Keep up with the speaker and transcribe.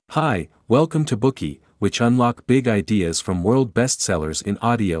Hi, welcome to Bookie, which unlock big ideas from world bestsellers in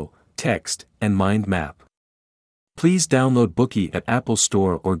audio, text, and mind map. Please download Bookie at Apple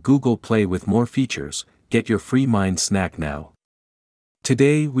Store or Google Play with more features. Get your free mind snack now.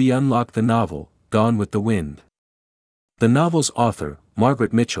 Today we unlock the novel, Gone with the Wind. The novel's author,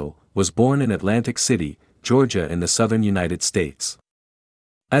 Margaret Mitchell, was born in Atlantic City, Georgia in the southern United States.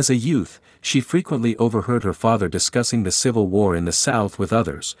 As a youth, she frequently overheard her father discussing the Civil War in the South with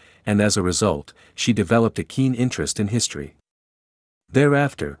others, and as a result, she developed a keen interest in history.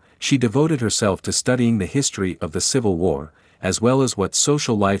 Thereafter, she devoted herself to studying the history of the Civil War, as well as what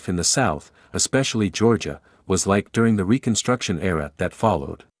social life in the South, especially Georgia, was like during the Reconstruction era that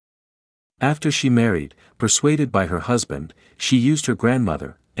followed. After she married, persuaded by her husband, she used her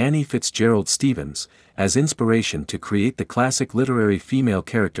grandmother, Annie Fitzgerald Stevens, as inspiration to create the classic literary female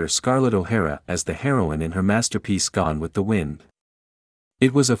character Scarlett O'Hara as the heroine in her masterpiece Gone with the Wind.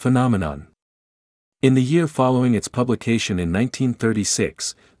 It was a phenomenon. In the year following its publication in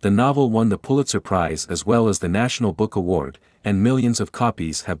 1936, the novel won the Pulitzer Prize as well as the National Book Award, and millions of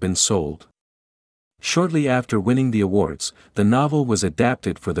copies have been sold. Shortly after winning the awards, the novel was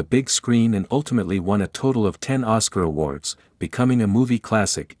adapted for the big screen and ultimately won a total of 10 Oscar awards, becoming a movie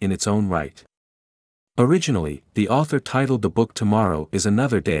classic in its own right. Originally, the author titled the book Tomorrow is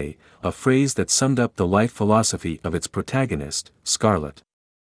Another Day, a phrase that summed up the life philosophy of its protagonist, Scarlett.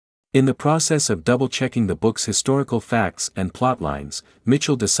 In the process of double-checking the book's historical facts and plotlines,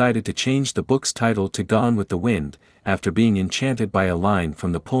 Mitchell decided to change the book's title to Gone with the Wind, after being enchanted by a line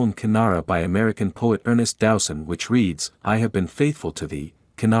from the poem Kinara by American poet Ernest Dowson which reads, "I have been faithful to thee,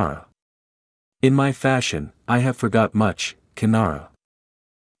 Kinara. In my fashion, I have forgot much, Kinara.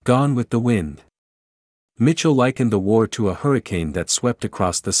 Gone with the wind." Mitchell likened the war to a hurricane that swept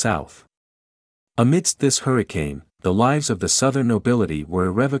across the South. Amidst this hurricane, the lives of the Southern nobility were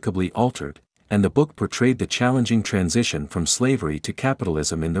irrevocably altered, and the book portrayed the challenging transition from slavery to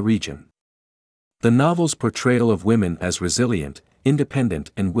capitalism in the region. The novel's portrayal of women as resilient, independent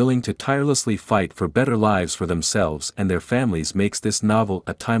and willing to tirelessly fight for better lives for themselves and their families makes this novel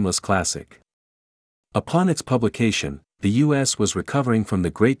a timeless classic. Upon its publication, the U.S. was recovering from the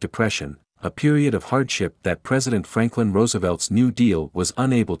Great Depression, a period of hardship that President Franklin Roosevelt's New Deal was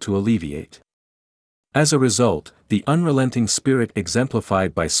unable to alleviate. As a result, the unrelenting spirit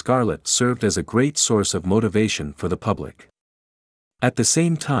exemplified by Scarlett served as a great source of motivation for the public. At the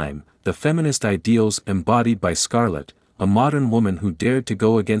same time, the feminist ideals embodied by Scarlett, a modern woman who dared to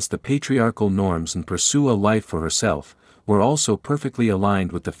go against the patriarchal norms and pursue a life for herself, were also perfectly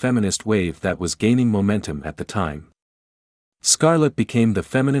aligned with the feminist wave that was gaining momentum at the time. Scarlett became the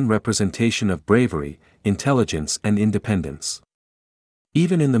feminine representation of bravery, intelligence and independence.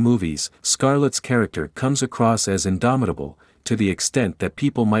 Even in the movies, Scarlett's character comes across as indomitable, to the extent that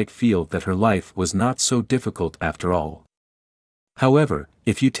people might feel that her life was not so difficult after all. However,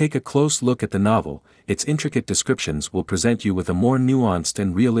 if you take a close look at the novel, its intricate descriptions will present you with a more nuanced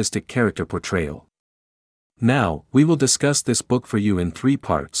and realistic character portrayal. Now, we will discuss this book for you in 3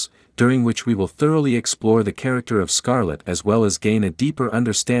 parts, during which we will thoroughly explore the character of Scarlett as well as gain a deeper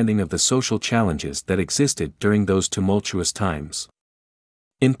understanding of the social challenges that existed during those tumultuous times.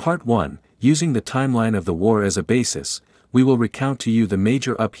 In Part 1, using the timeline of the war as a basis, we will recount to you the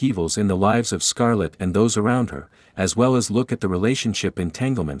major upheavals in the lives of Scarlett and those around her, as well as look at the relationship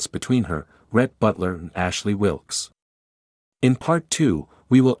entanglements between her, Rhett Butler and Ashley Wilkes. In Part 2,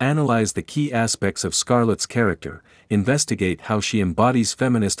 we will analyze the key aspects of Scarlett's character, investigate how she embodies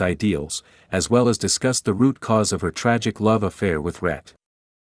feminist ideals, as well as discuss the root cause of her tragic love affair with Rhett.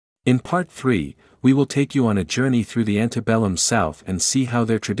 In Part 3, we will take you on a journey through the antebellum South and see how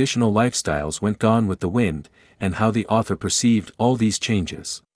their traditional lifestyles went gone with the wind, and how the author perceived all these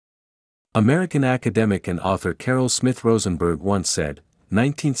changes. American academic and author Carol Smith Rosenberg once said,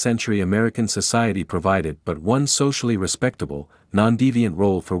 19th-century American society provided but one socially respectable, non-deviant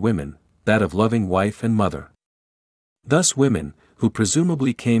role for women, that of loving wife and mother. Thus women, who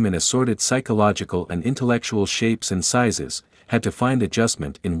presumably came in assorted psychological and intellectual shapes and sizes, had to find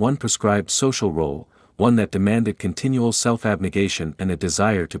adjustment in one prescribed social role, one that demanded continual self-abnegation and a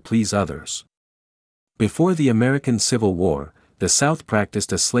desire to please others. Before the American Civil War, the South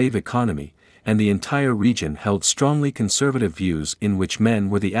practiced a slave economy, and the entire region held strongly conservative views in which men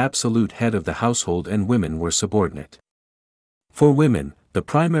were the absolute head of the household and women were subordinate. For women, the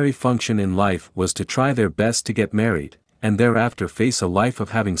primary function in life was to try their best to get married, and thereafter face a life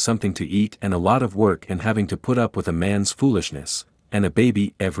of having something to eat and a lot of work and having to put up with a man's foolishness, and a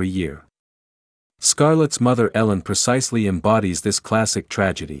baby every year. Scarlett's mother Ellen precisely embodies this classic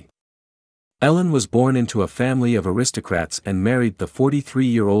tragedy. Ellen was born into a family of aristocrats and married the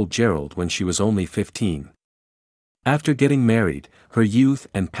 43-year-old Gerald when she was only 15. After getting married, her youth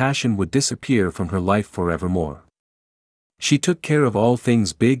and passion would disappear from her life forevermore. She took care of all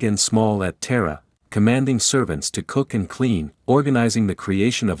things big and small at Tara, commanding servants to cook and clean, organizing the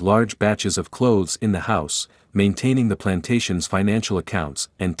creation of large batches of clothes in the house, maintaining the plantation's financial accounts,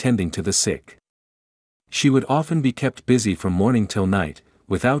 and tending to the sick. She would often be kept busy from morning till night,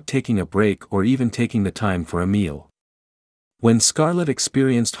 without taking a break or even taking the time for a meal. When Scarlett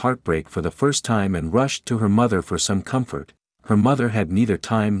experienced heartbreak for the first time and rushed to her mother for some comfort, her mother had neither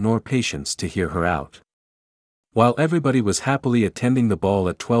time nor patience to hear her out. While everybody was happily attending the ball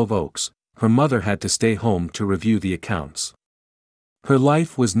at 12 Oaks, her mother had to stay home to review the accounts. Her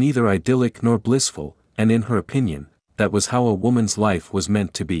life was neither idyllic nor blissful, and in her opinion, that was how a woman's life was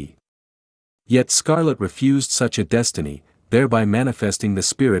meant to be. Yet Scarlett refused such a destiny, thereby manifesting the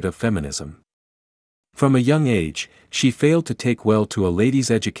spirit of feminism. From a young age, she failed to take well to a lady's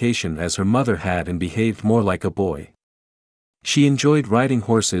education as her mother had and behaved more like a boy. She enjoyed riding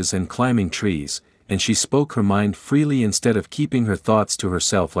horses and climbing trees, and she spoke her mind freely instead of keeping her thoughts to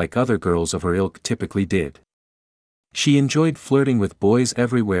herself like other girls of her ilk typically did. She enjoyed flirting with boys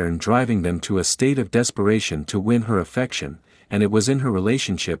everywhere and driving them to a state of desperation to win her affection, and it was in her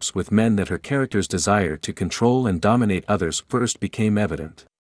relationships with men that her character's desire to control and dominate others first became evident.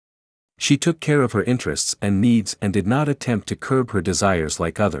 She took care of her interests and needs and did not attempt to curb her desires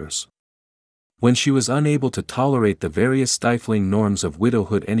like others. When she was unable to tolerate the various stifling norms of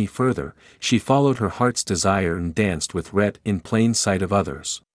widowhood any further, she followed her heart's desire and danced with Rhett in plain sight of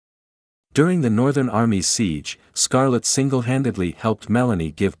others. During the Northern Army's siege, Scarlett single-handedly helped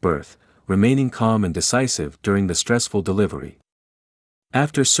Melanie give birth, remaining calm and decisive during the stressful delivery.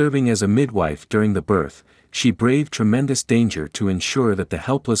 After serving as a midwife during the birth, she braved tremendous danger to ensure that the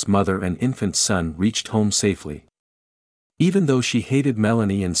helpless mother and infant son reached home safely. Even though she hated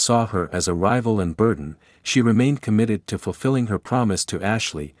Melanie and saw her as a rival and burden, she remained committed to fulfilling her promise to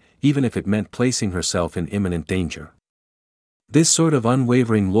Ashley, even if it meant placing herself in imminent danger. This sort of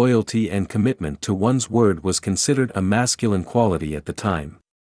unwavering loyalty and commitment to one's word was considered a masculine quality at the time.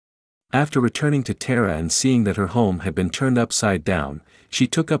 After returning to Tara and seeing that her home had been turned upside down, she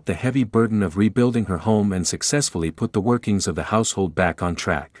took up the heavy burden of rebuilding her home and successfully put the workings of the household back on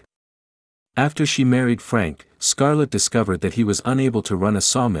track. After she married Frank, Scarlett discovered that he was unable to run a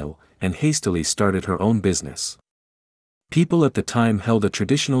sawmill, and hastily started her own business. People at the time held a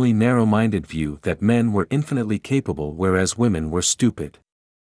traditionally narrow-minded view that men were infinitely capable whereas women were stupid.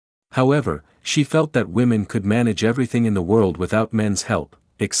 However, she felt that women could manage everything in the world without men's help,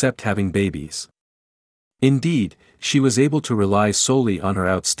 except having babies. Indeed, she was able to rely solely on her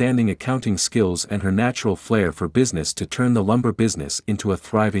outstanding accounting skills and her natural flair for business to turn the lumber business into a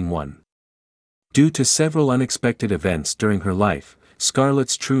thriving one. Due to several unexpected events during her life,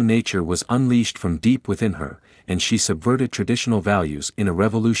 Scarlett's true nature was unleashed from deep within her, and she subverted traditional values in a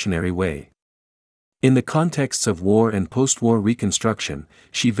revolutionary way. In the contexts of war and post-war Reconstruction,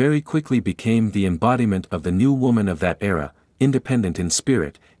 she very quickly became the embodiment of the new woman of that era, independent in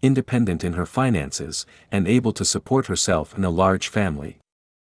spirit, independent in her finances, and able to support herself and a large family.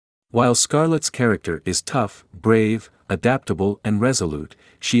 While Scarlett's character is tough, brave, adaptable and resolute,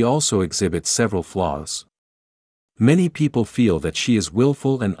 she also exhibits several flaws. Many people feel that she is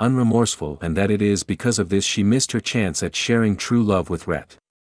willful and unremorseful and that it is because of this she missed her chance at sharing true love with Rhett.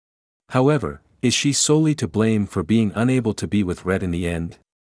 However, is she solely to blame for being unable to be with Rhett in the end?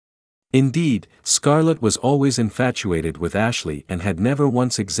 Indeed, Scarlett was always infatuated with Ashley and had never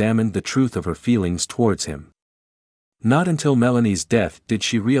once examined the truth of her feelings towards him. Not until Melanie's death did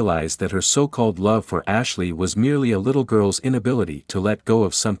she realize that her so-called love for Ashley was merely a little girl's inability to let go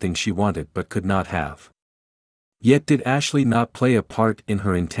of something she wanted but could not have. Yet did Ashley not play a part in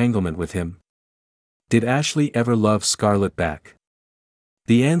her entanglement with him? Did Ashley ever love Scarlett back?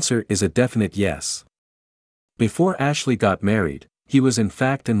 The answer is a definite yes. Before Ashley got married, he was in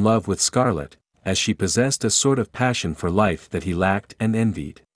fact in love with Scarlett, as she possessed a sort of passion for life that he lacked and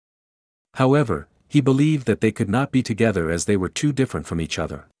envied. However, he believed that they could not be together as they were too different from each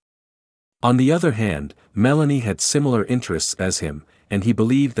other. On the other hand, Melanie had similar interests as him, and he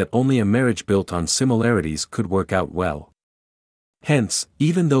believed that only a marriage built on similarities could work out well. Hence,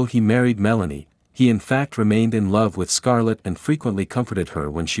 even though he married Melanie, he in fact remained in love with Scarlett and frequently comforted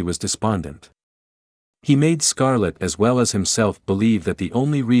her when she was despondent. He made Scarlett as well as himself believe that the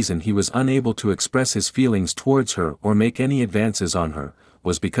only reason he was unable to express his feelings towards her or make any advances on her,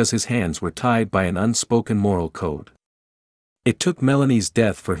 was because his hands were tied by an unspoken moral code. It took Melanie's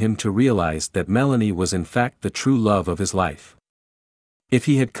death for him to realize that Melanie was in fact the true love of his life. If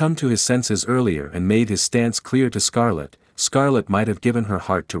he had come to his senses earlier and made his stance clear to Scarlett, Scarlett might have given her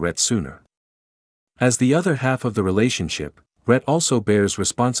heart to Rhett sooner. As the other half of the relationship, Rhett also bears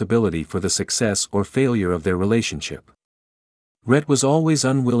responsibility for the success or failure of their relationship. Rhett was always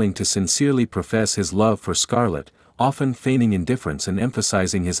unwilling to sincerely profess his love for Scarlett, often feigning indifference and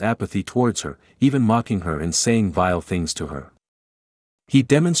emphasizing his apathy towards her, even mocking her and saying vile things to her. He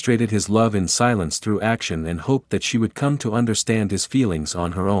demonstrated his love in silence through action and hoped that she would come to understand his feelings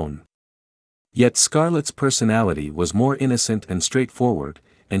on her own. Yet Scarlett's personality was more innocent and straightforward,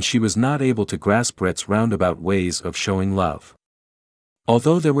 and she was not able to grasp Rhett's roundabout ways of showing love.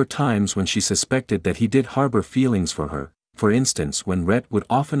 Although there were times when she suspected that he did harbor feelings for her, for instance when Rhett would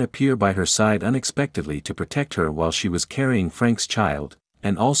often appear by her side unexpectedly to protect her while she was carrying Frank's child,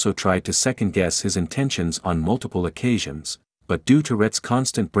 and also tried to second-guess his intentions on multiple occasions, but due to Rhett's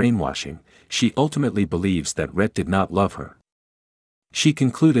constant brainwashing, she ultimately believes that Rhett did not love her. She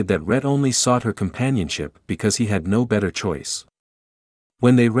concluded that Rhett only sought her companionship because he had no better choice.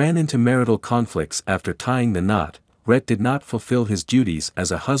 When they ran into marital conflicts after tying the knot, Rhett did not fulfill his duties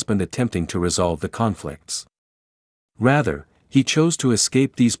as a husband attempting to resolve the conflicts. Rather, he chose to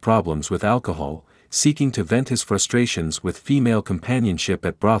escape these problems with alcohol, seeking to vent his frustrations with female companionship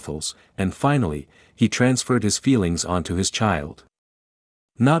at brothels, and finally, he transferred his feelings onto his child.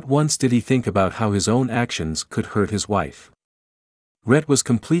 Not once did he think about how his own actions could hurt his wife. Rhett was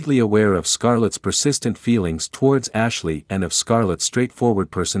completely aware of Scarlett's persistent feelings towards Ashley and of Scarlett's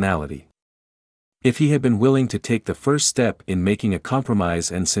straightforward personality. If he had been willing to take the first step in making a compromise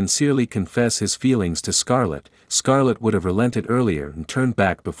and sincerely confess his feelings to Scarlett, Scarlett would have relented earlier and turned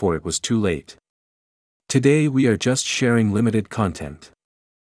back before it was too late. Today we are just sharing limited content.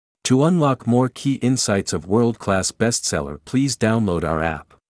 To unlock more key insights of world-class bestseller, please download our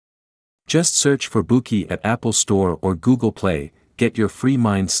app. Just search for Bookey at Apple Store or Google Play. Get your free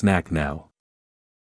mind snack now.